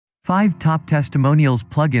5 Top Testimonials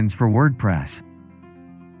Plugins for WordPress.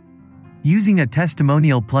 Using a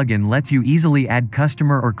testimonial plugin lets you easily add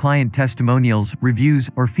customer or client testimonials,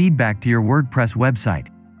 reviews, or feedback to your WordPress website.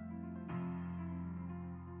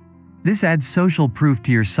 This adds social proof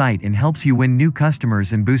to your site and helps you win new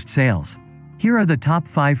customers and boost sales. Here are the top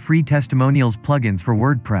 5 free testimonials plugins for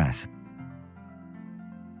WordPress.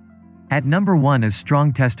 At number 1 is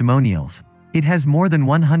Strong Testimonials. It has more than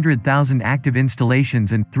 100,000 active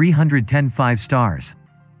installations and 310 5 stars.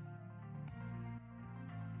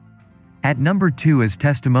 At number 2 is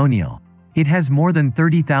Testimonial. It has more than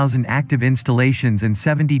 30,000 active installations and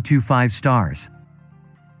 72 5 stars.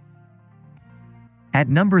 At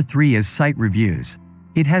number 3 is Site Reviews.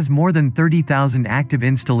 It has more than 30,000 active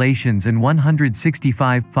installations and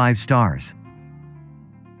 165 5 stars.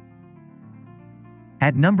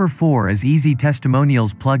 At number 4 is Easy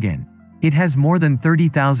Testimonials plugin. It has more than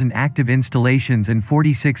 30,000 active installations and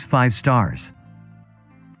 46 5 stars.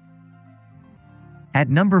 At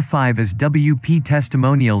number 5 is WP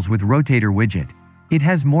Testimonials with Rotator widget. It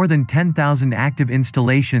has more than 10,000 active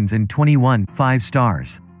installations and 21 5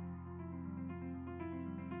 stars.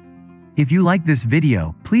 If you like this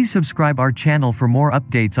video, please subscribe our channel for more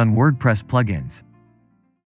updates on WordPress plugins.